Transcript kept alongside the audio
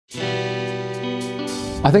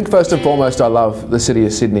I think first and foremost I love the city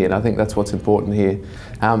of Sydney, and I think that's what's important here.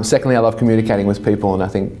 Secondly, I love communicating with people, and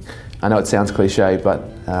I know it sounds cliche,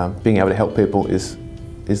 but being able to help people is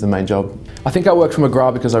the main job. I think I work for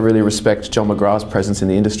McGrath because I really respect John McGrath's presence in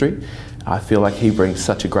the industry. I feel like he brings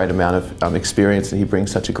such a great amount of experience, and he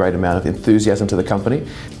brings such a great amount of enthusiasm to the company.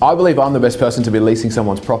 I believe I'm the best person to be leasing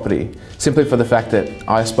someone's property, simply for the fact that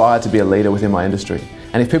I aspire to be a leader within my industry.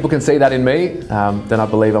 And if people can see that in me, then I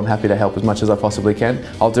believe I'm happy to help as much as I possibly can.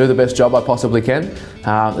 I'll do the best job I possibly can.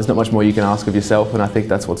 There's not much more you can ask of yourself, and I think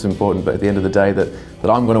that's what's important. But at the end of the day, that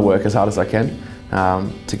I'm going to work as hard as I can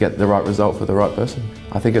to get the right result for the right person.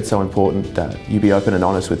 I think it's so important that you be open and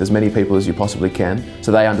honest with as many people as you possibly can,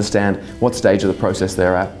 so they understand what stage of the process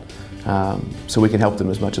they're at, so we can help them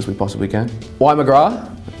as much as we possibly can. Why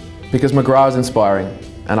McGrath? Because McGrath is inspiring,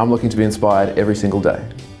 and I'm looking to be inspired every single day.